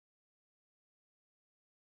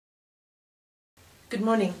Good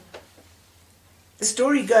morning. The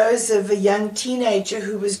story goes of a young teenager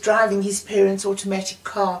who was driving his parents' automatic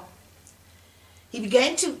car. He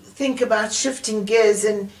began to think about shifting gears,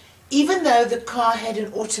 and even though the car had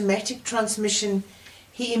an automatic transmission,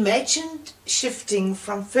 he imagined shifting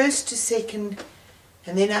from first to second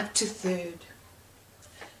and then up to third.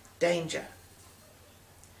 Danger.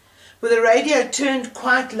 With the radio turned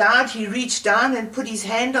quite loud, he reached down and put his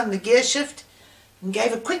hand on the gear shift and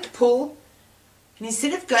gave a quick pull, and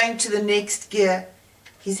instead of going to the next gear,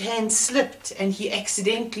 his hand slipped and he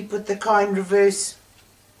accidentally put the car in reverse.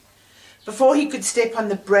 Before he could step on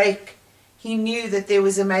the brake, he knew that there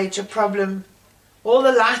was a major problem. All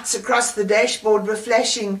the lights across the dashboard were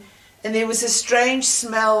flashing, and there was a strange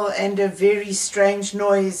smell and a very strange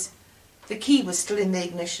noise. The key was still in the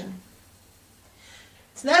ignition.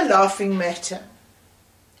 It's no laughing matter.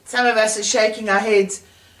 Some of us are shaking our heads,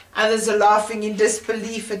 others are laughing in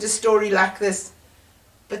disbelief at a story like this.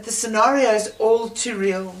 But the scenario is all too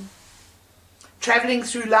real. Traveling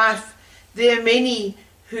through life, there are many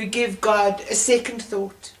who give God a second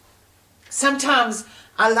thought. Sometimes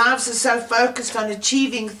our lives are so focused on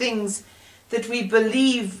achieving things that we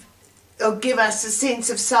believe will give us a sense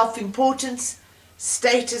of self-importance,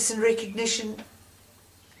 status and recognition.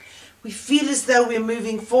 We feel as though we're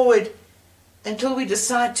moving forward until we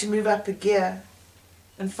decide to move up a gear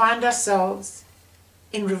and find ourselves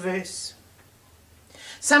in reverse.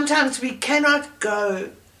 Sometimes we cannot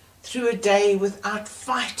go through a day without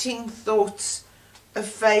fighting thoughts of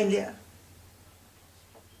failure.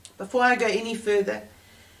 Before I go any further,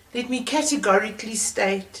 let me categorically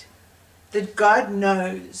state that God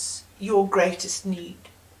knows your greatest need.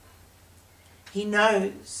 He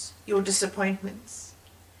knows your disappointments.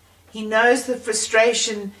 He knows the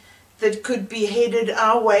frustration that could be headed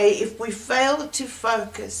our way if we fail to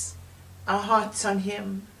focus our hearts on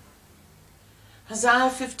Him. Isaiah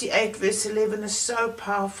 58 verse 11 is so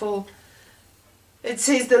powerful. It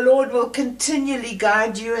says, "The Lord will continually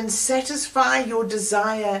guide you and satisfy your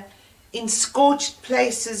desire in scorched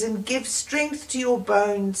places and give strength to your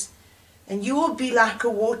bones, and you will be like a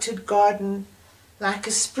watered garden, like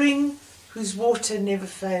a spring whose water never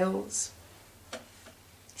fails."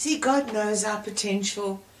 See, God knows our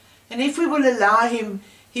potential, and if we will allow Him,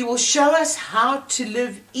 He will show us how to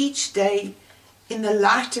live each day in the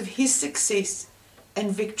light of His success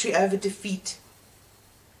and victory over defeat.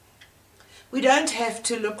 We don't have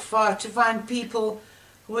to look far to find people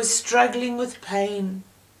who are struggling with pain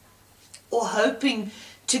or hoping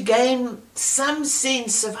to gain some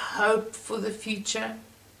sense of hope for the future.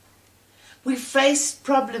 We face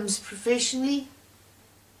problems professionally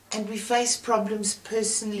and we face problems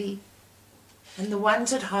personally, and the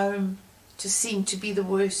ones at home just seem to be the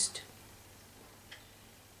worst.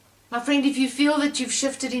 My friend, if you feel that you've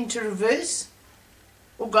shifted into reverse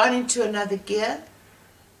or gone into another gear,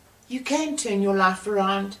 you can turn your life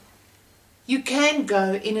around. You can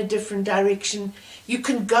go in a different direction. You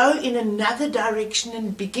can go in another direction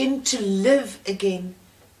and begin to live again,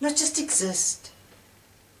 not just exist.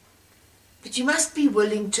 But you must be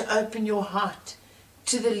willing to open your heart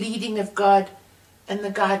to the leading of God and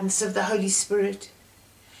the guidance of the Holy Spirit.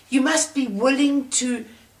 You must be willing to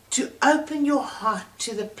open your heart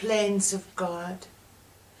to the plans of God.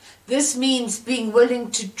 This means being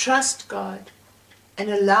willing to trust God and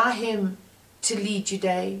allow Him to lead you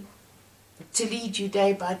day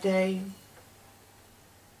by day.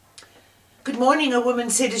 "Good morning," a woman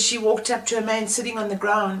said as she walked up to a man sitting on the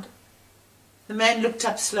ground. The man looked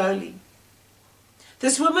up slowly.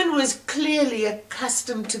 This woman was clearly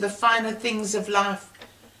accustomed to the finer things of life.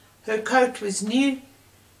 Her coat was new,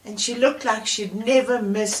 and she looked like she'd never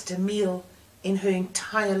missed a meal in her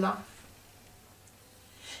entire life.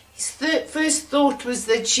 His first thought was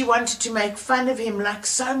that she wanted to make fun of him like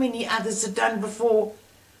so many others had done before.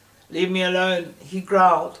 "Leave me alone," he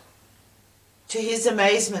growled. To his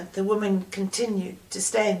amazement, the woman continued to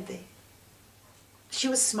stand there. She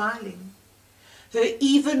was smiling, her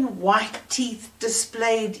even white teeth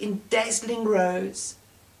displayed in dazzling rows.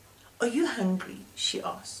 "Are you hungry?" she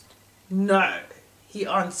asked. "No," he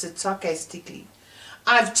answered sarcastically.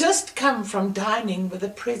 "I've just come from dining with the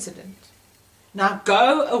president. Now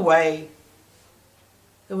go away."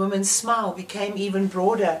 The woman's smile became even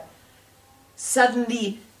broader.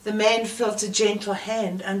 Suddenly, the man felt a gentle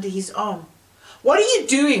hand under his arm. "What are you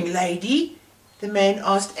doing, lady?" the man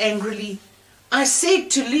asked angrily. "I said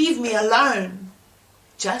to leave me alone."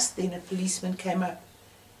 Just then a policeman came up.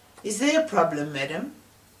 "Is there a problem, madam?"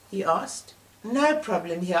 he asked. "No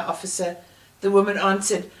problem here, officer," the woman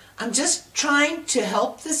answered. "I'm just trying to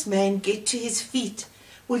help this man get to his feet.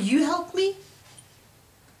 Will you help me?"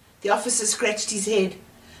 The officer scratched his head.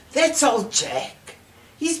 That's old Jack.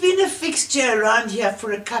 He's been a fixture around here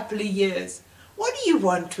for a couple of years. What do you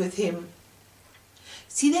want with him?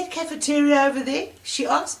 See that cafeteria over there? She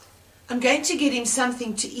asked. I'm going to get him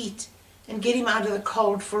something to eat and get him out of the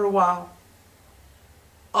cold for a while.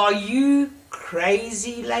 Are you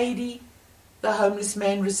crazy, lady? The homeless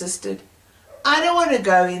man resisted. I don't want to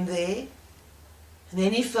go in there. And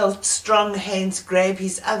then he felt strong hands grab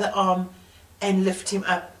his other arm and lift him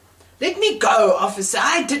up. Let me go, officer.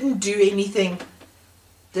 I didn't do anything.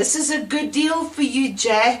 This is a good deal for you,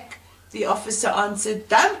 Jack, the officer answered.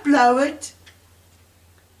 Don't blow it.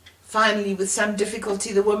 Finally, with some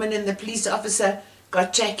difficulty, the woman and the police officer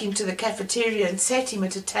got Jack into the cafeteria and sat him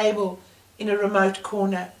at a table in a remote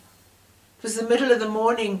corner. It was the middle of the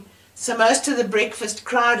morning, so most of the breakfast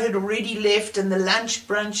crowd had already left and the lunch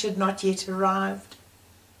brunch had not yet arrived.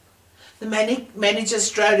 The manager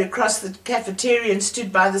strode across the cafeteria and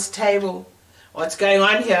stood by this table. What's going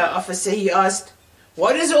on here, officer? He asked.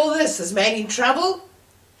 What is all this? Is man in trouble?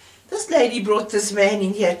 This lady brought this man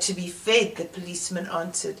in here to be fed, the policeman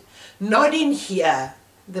answered. Not in here,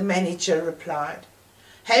 the manager replied.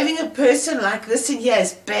 Having a person like this in here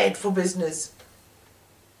is bad for business.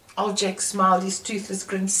 Old Jack smiled his toothless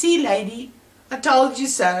grin. See, lady, I told you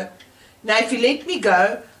so. Now, if you let me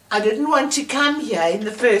go, I didn't want to come here in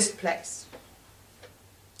the first place.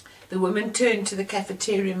 The woman turned to the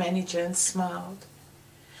cafeteria manager and smiled.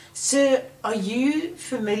 Sir, are you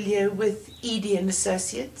familiar with Edie and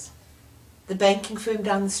Associates, the banking firm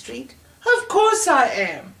down the street? Of course I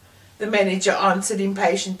am, the manager answered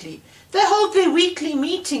impatiently. They hold their weekly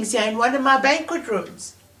meetings here in one of my banquet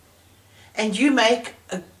rooms. And you make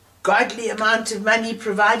a godly amount of money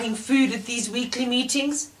providing food at these weekly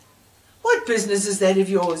meetings? What business is that of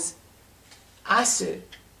yours? I, sir,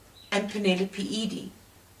 am Penelope Edie,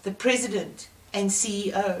 the president and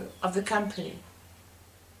CEO of the company.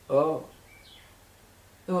 Oh.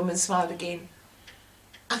 The woman smiled again.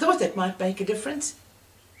 I thought that might make a difference.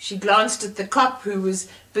 She glanced at the cop who was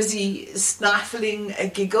busy stifling a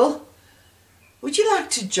giggle. Would you like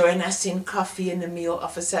to join us in coffee and a meal,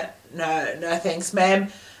 officer? No, thanks, ma'am.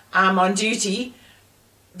 I'm on duty.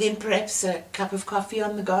 Then perhaps a cup of coffee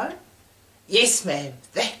on the go? Yes, ma'am.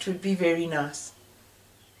 That would be very nice.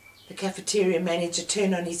 The cafeteria manager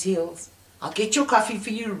turned on his heels. I'll get your coffee for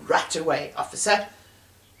you right away, officer.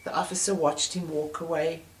 The officer watched him walk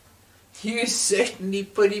away. You certainly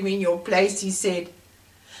put him in your place, he said.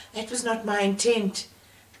 That was not my intent.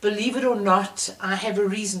 Believe it or not, I have a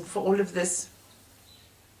reason for all of this.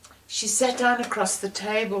 She sat down across the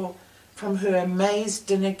table from her amazed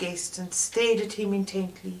dinner guest and stared at him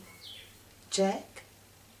intently. Jack,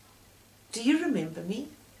 do you remember me?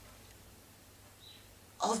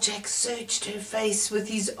 Old Jack searched her face with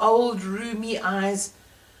his old rheumy eyes.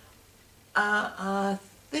 I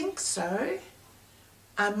think so.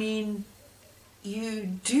 I mean,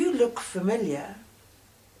 you do look familiar.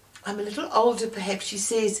 I'm a little older, perhaps, she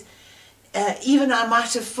says. Even I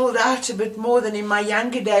might have filled out a bit more than in my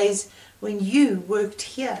younger days when you worked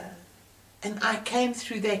here. And I came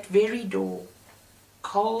through that very door,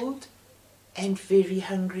 cold and very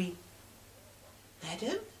hungry.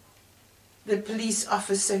 Madam? The police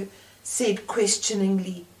officer said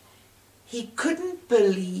questioningly. He couldn't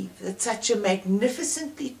believe that such a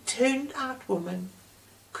magnificently turned-out woman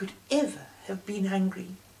could ever have been hungry.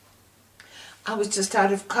 I was just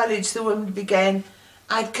out of college, the woman began.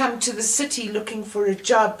 I'd come to the city looking for a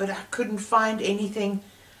job, but I couldn't find anything.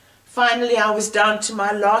 Finally, I was down to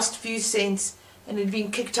my last few cents and had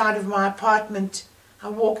been kicked out of my apartment. I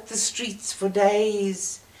walked the streets for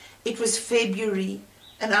days. It was February,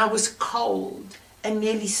 and I was cold and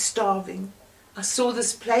nearly starving. I saw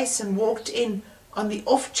this place and walked in on the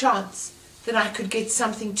off chance that I could get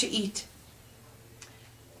something to eat.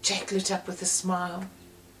 Jack lit up with a smile.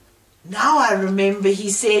 Now I remember, he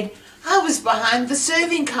said. I was behind the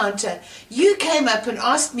serving counter. You came up and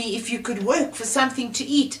asked me if you could work for something to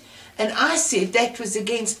eat, and I said that was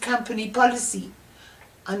against company policy.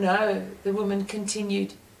 I know, the woman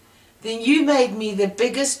continued. Then you made me the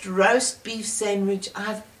biggest roast beef sandwich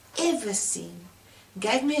I've ever seen,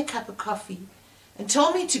 gave me a cup of coffee, and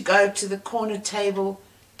told me to go to the corner table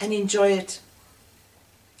and enjoy it.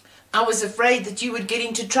 I was afraid that you would get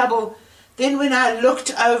into trouble. Then when I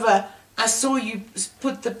looked over, I saw you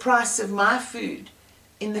put the price of my food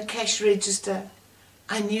in the cash register.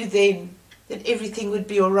 I knew then that everything would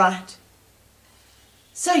be all right.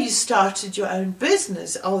 So you started your own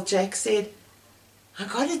business, old Jack said. I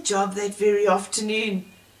got a job that very afternoon,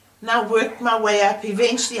 and I worked my way up.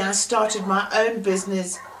 Eventually I started my own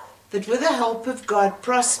business that with the help of God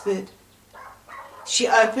prospered. She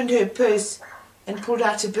opened her purse and pulled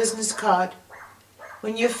out a business card.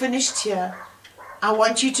 "When you're finished here, I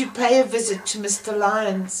want you to pay a visit to Mr.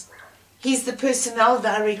 Lyons. He's the personnel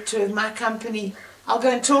director of my company. I'll go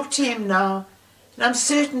and talk to him now, and I'm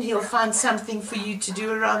certain he'll find something for you to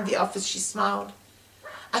do around the office." She smiled.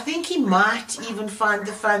 "I think he might even find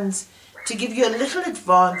the funds to give you a little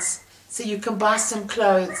advance so you can buy some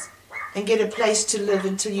clothes and get a place to live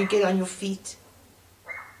until you get on your feet.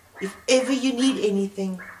 If ever you need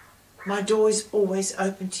anything, my door is always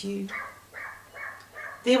open to you."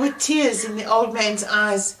 There were tears in the old man's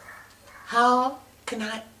eyes. "How can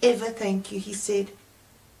I ever thank you?" he said.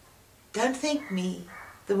 "Don't thank me,"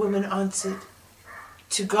 the woman answered.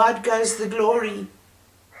 "To God goes the glory.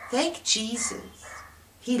 Thank Jesus.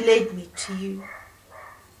 He led me to you."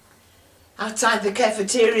 Outside the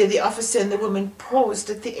cafeteria, the officer and the woman paused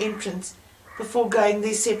at the entrance before going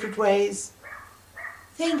their separate ways.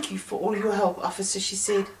 "Thank you for all your help, officer," she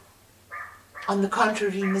said. "On the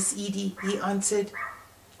contrary, Miss Edie," he answered.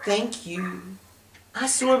 "Thank you. I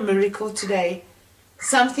saw a miracle today,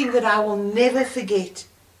 something that I will never forget.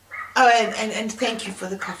 Oh, and thank you for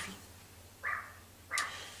the coffee."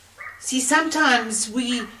 See, sometimes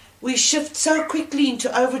we shift so quickly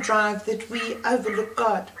into overdrive that we overlook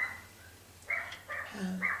God.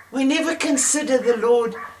 We never consider the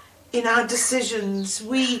Lord in our decisions.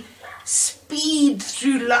 We speed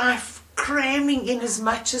through life, cramming in as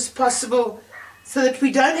much as possible so that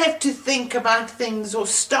we don't have to think about things or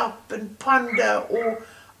stop and ponder or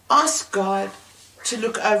ask God to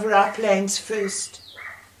look over our plans first.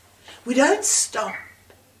 We don't stop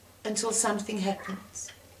until something happens,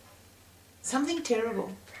 something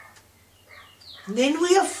terrible. And then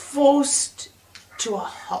we are forced to a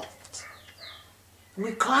halt.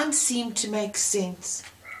 We can't seem to make sense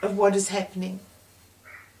of what is happening.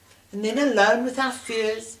 And then alone with our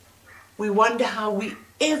fears, we wonder how we're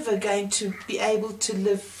ever going to be able to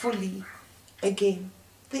live fully again.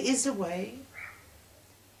 There is a way.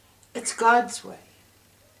 It's God's way.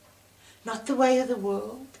 Not the way of the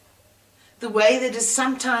world. The way that is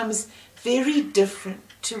sometimes very different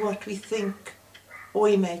to what we think or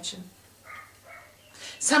imagine.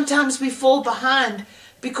 Sometimes we fall behind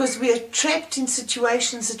because we are trapped in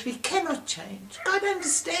situations that we cannot change. God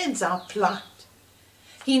understands our plight.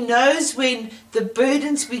 He knows when the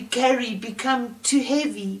burdens we carry become too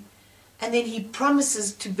heavy, and then He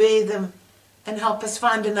promises to bear them and help us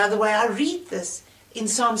find another way. I read this in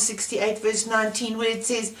Psalm 68 verse 19 where it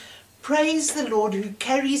says, "Praise the Lord who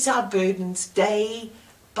carries our burdens day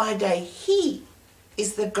by day. He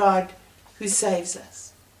is the God who saves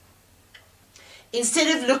us."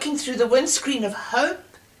 Instead of looking through the windscreen of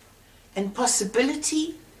hope and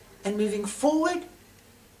possibility and moving forward,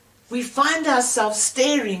 we find ourselves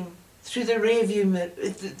staring through the rear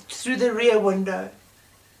window.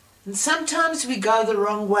 And sometimes we go the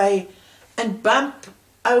wrong way and bump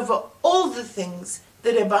over all the things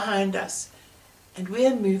that are behind us, and we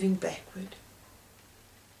are moving backward.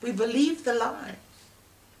 We believe the lie.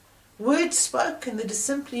 Words spoken that are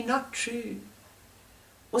simply not true,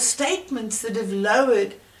 or statements that have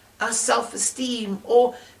lowered our self-esteem,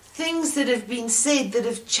 or things that have been said that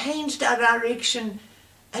have changed our direction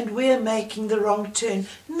and we're making the wrong turn.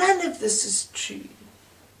 None of this is true.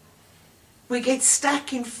 We get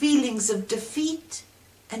stuck in feelings of defeat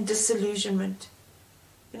and disillusionment.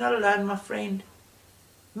 You're not alone, my friend.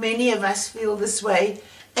 Many of us feel this way,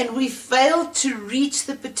 and we fail to reach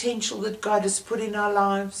the potential that God has put in our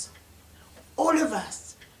lives. All of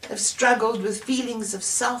us have struggled with feelings of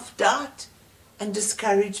self-doubt and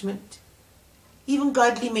discouragement. Even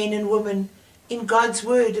godly men and women in God's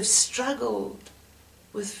word have struggled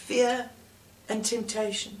with fear and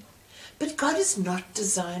temptation. But God has not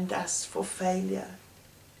designed us for failure.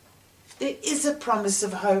 There is a promise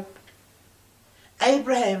of hope.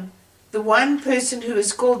 Abraham, the one person who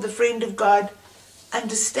is called the friend of God,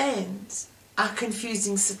 understands our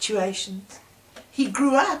confusing situations. He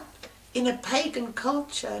grew up in a pagan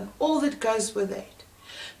culture and all that goes with it.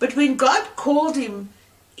 But when God called him,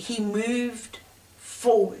 he moved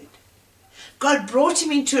forward. God brought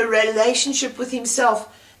him into a relationship with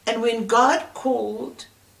himself, and when God called,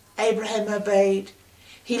 Abraham obeyed.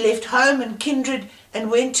 He left home and kindred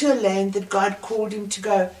and went to a land that God called him to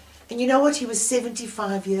go. And you know what? He was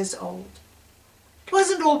 75 years old. It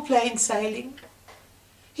wasn't all plain sailing.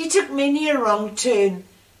 He took many a wrong turn,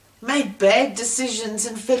 made bad decisions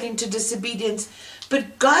and fell into disobedience.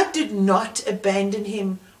 But God did not abandon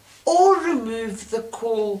him or remove the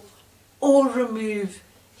call or remove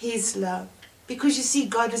his love. Because you see,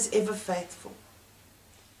 God is ever faithful.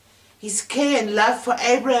 His care and love for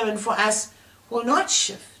Abraham and for us will not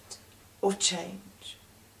shift. or change.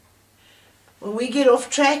 When we get off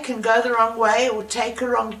track and go the wrong way or take a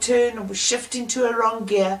wrong turn or we shift into a wrong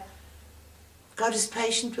gear, God is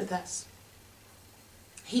patient with us.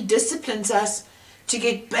 He disciplines us to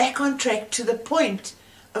get back on track to the point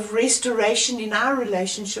of restoration in our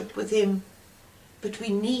relationship with Him. But we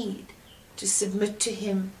need to submit to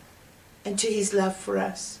Him and to His love for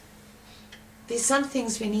us. There's some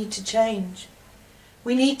things we need to change.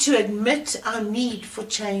 We need to admit our need for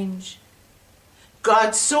change.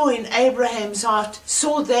 God saw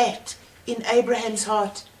that in Abraham's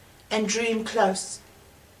heart and drew him close.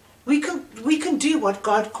 We can do what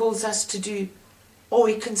God calls us to do, or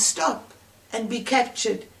we can stop and be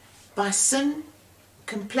captured by sin,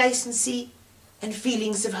 complacency, and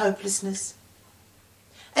feelings of hopelessness.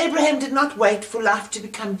 Abraham did not wait for life to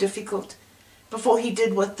become difficult before he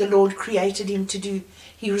did what the Lord created him to do.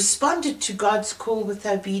 He responded to God's call with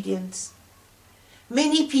obedience.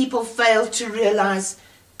 Many people fail to realize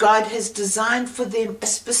God has designed for them a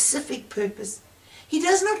specific purpose. He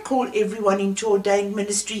does not call everyone into ordained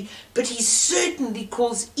ministry, but He certainly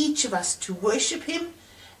calls each of us to worship Him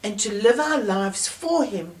and to live our lives for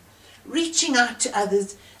Him, reaching out to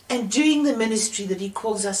others and doing the ministry that He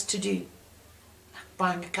calls us to do, like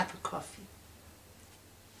buying a cup of coffee.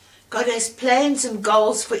 God has plans and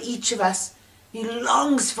goals for each of us. He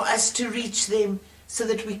longs for us to reach them so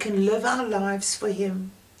that we can live our lives for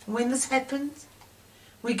Him. And when this happens,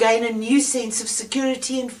 we gain a new sense of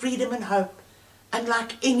security and freedom and hope,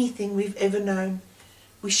 unlike anything we've ever known.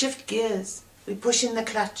 We shift gears, we push in the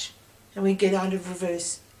clutch, and we get out of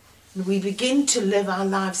reverse. And we begin to live our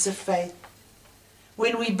lives of faith.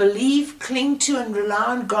 When we believe, cling to, and rely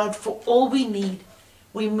on God for all we need,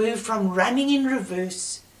 we move from running in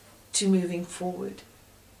reverse to moving forward.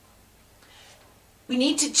 We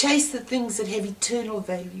need to chase the things that have eternal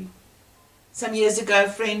value. Some years ago, a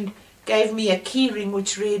friend gave me a key ring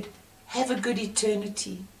which read, "Have a good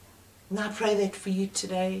eternity." And I pray that for you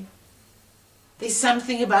today. There's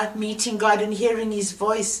something about meeting God and hearing His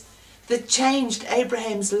voice that changed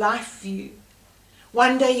Abraham's life view.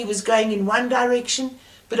 One day he was going in one direction,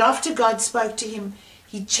 but after God spoke to him,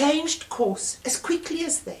 he changed course as quickly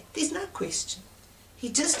as that. There's no question. He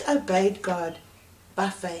just obeyed God by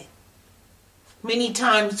faith. Many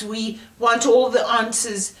times we want all the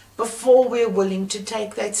answers before we're willing to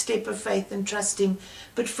take that step of faith and trust Him.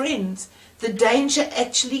 But friends, the danger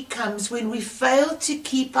actually comes when we fail to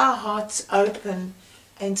keep our hearts open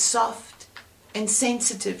and soft and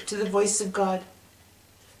sensitive to the voice of God.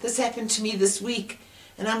 This happened to me this week,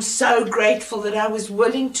 and I'm so grateful that I was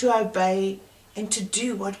willing to obey and to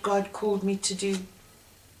do what God called me to do.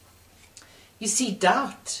 You see,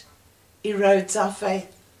 doubt erodes our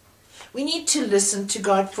faith. We need to listen to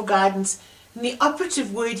God for guidance. And the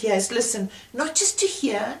operative word here is listen, not just to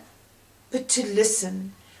hear, but to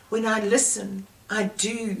listen. When I listen, I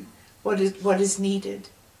do what is needed.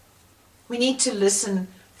 We need to listen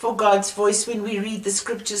for God's voice when we read the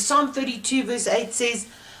scriptures. Psalm 32 verse 8 says,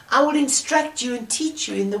 "I will instruct you and teach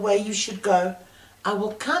you in the way you should go. I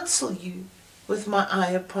will counsel you with my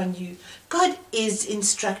eye upon you." God is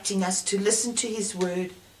instructing us to listen to His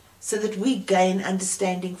word so that we gain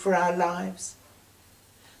understanding for our lives.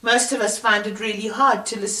 Most of us find it really hard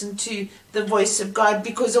to listen to the voice of God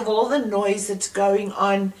because of all the noise that's going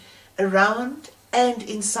on around and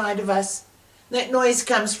inside of us. That noise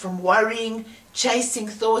comes from worrying, chasing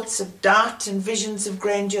thoughts of doubt and visions of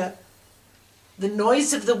grandeur. The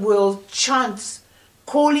noise of the world chants,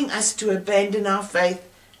 calling us to abandon our faith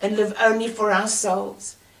and live only for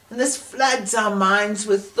ourselves. And this floods our minds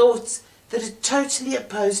with thoughts that are totally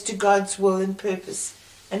opposed to God's will and purpose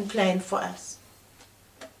and plan for us.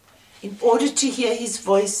 In order to hear His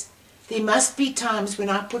voice, there must be times when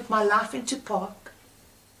I put my life into park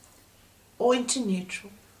or into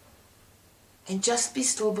neutral and just be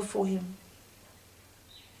still before Him.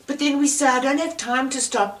 But then we say, I don't have time to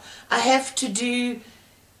stop. I have to do,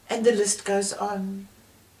 and the list goes on.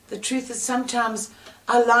 The truth is sometimes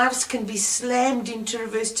our lives can be slammed into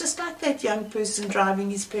reverse, just like that young person driving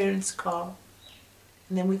his parents' car.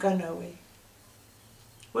 And then we go nowhere.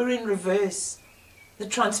 We're in reverse. The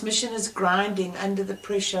transmission is grinding under the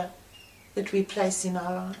pressure that we place in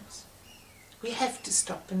our lives. We have to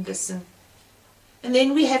stop and listen. And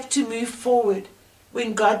then we have to move forward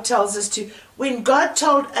when God tells us to. When God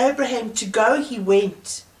told Abraham to go, he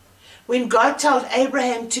went. When God told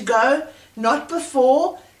Abraham to go, not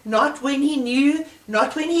before, not when he knew,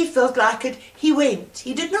 not when he felt like it, he went.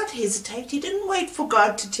 He did not hesitate. He didn't wait for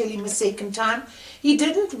God to tell him a second time. He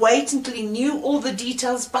didn't wait until he knew all the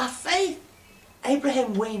details. By faith,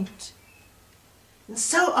 Abraham went. And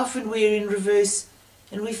so often we're in reverse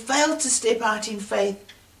and we fail to step out in faith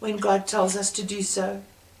when God tells us to do so.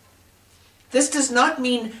 This does not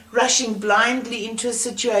mean rushing blindly into a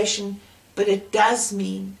situation, but it does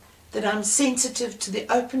mean that I'm sensitive to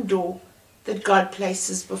the open door that God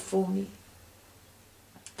places before me.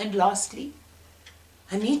 And lastly,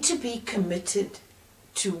 I need to be committed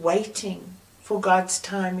to waiting for God's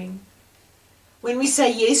timing. When we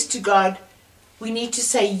say yes to God, we need to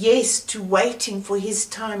say yes to waiting for His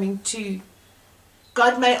timing too.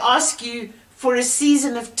 God may ask you for a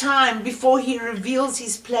season of time before He reveals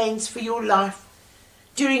His plans for your life.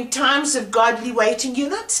 During times of godly waiting, you're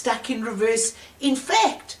not stuck in reverse. In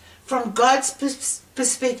fact, from God's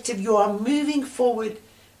perspective, you are moving forward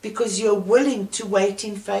because you're willing to wait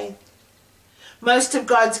in faith. Most of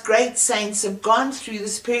God's great saints have gone through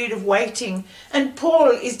this period of waiting, and Paul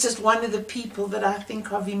is just one of the people that I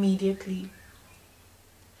think of immediately.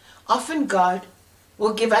 Often God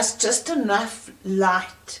will give us just enough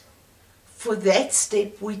light for that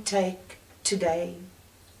step we take today.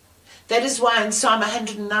 That is why in Psalm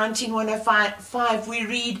 119, 105, we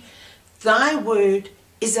read, "Thy word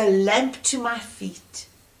is a lamp to my feet,"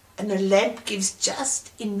 and a lamp gives just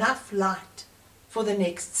enough light for the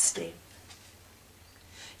next step.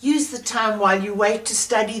 Use the time while you wait to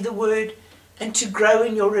study the word and to grow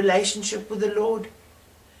in your relationship with the Lord.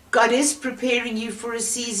 God is preparing you for a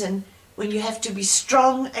season when you have to be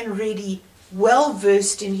strong and ready, well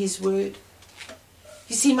versed in His word.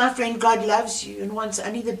 You see, my friend, God loves you and wants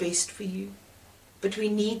only the best for you. But we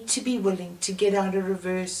need to be willing to get out of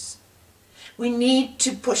reverse. We need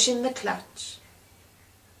to push in the clutch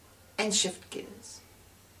and shift gears.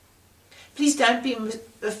 Please don't be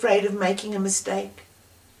afraid of making a mistake,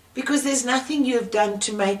 because there's nothing you have done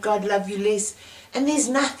to make God love you less, and there's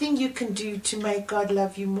nothing you can do to make God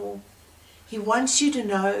love you more. He wants you to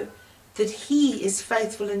know that He is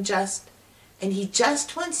faithful and just, and He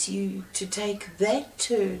just wants you to take that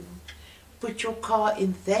turn, put your car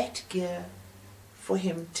in that gear for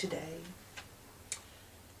Him today.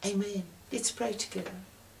 Amen. Let's pray together.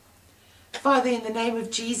 Father, in the name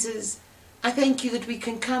of Jesus, I thank you that we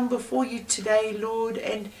can come before you today, Lord,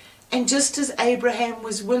 and just as Abraham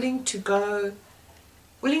was willing to go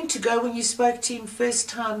when you spoke to him first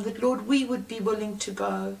time, that, Lord, we would be willing to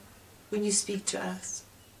go when you speak to us.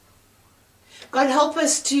 God, help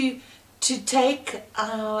us to take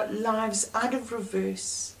our lives out of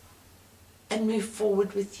reverse and move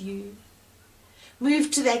forward with you.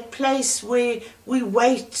 Move to that place where we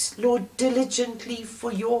wait, Lord, diligently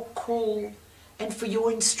for your call and for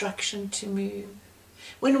your instruction to move.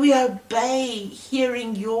 When we obey,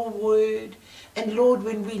 hearing your word, and Lord,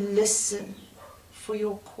 when we listen for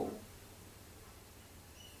your call.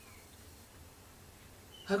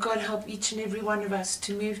 Oh God, help each and every one of us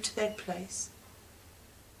to move to that place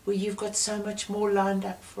where you've got so much more lined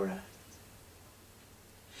up for us.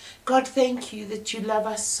 God, thank you that you love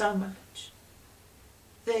us so much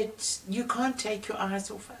that you can't take your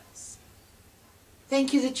eyes off us.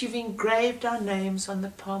 Thank you that you've engraved our names on the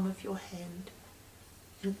palm of your hand.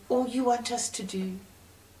 And all you want us to do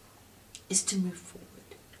is to move forward.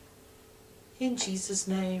 In Jesus'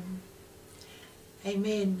 name,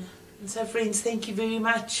 amen. And so, friends, thank you very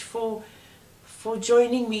much for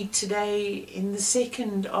joining me today in the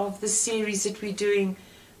second of the series that we're doing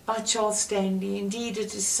by Charles Stanley. Indeed,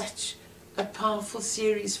 it is such a powerful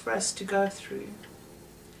series for us to go through.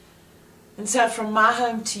 And so from my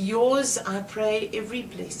home to yours, I pray every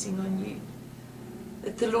blessing on you.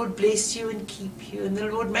 That the Lord bless you and keep you, and the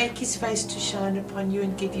Lord make His face to shine upon you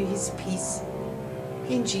and give you His peace.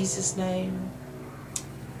 In Jesus' name,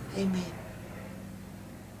 amen.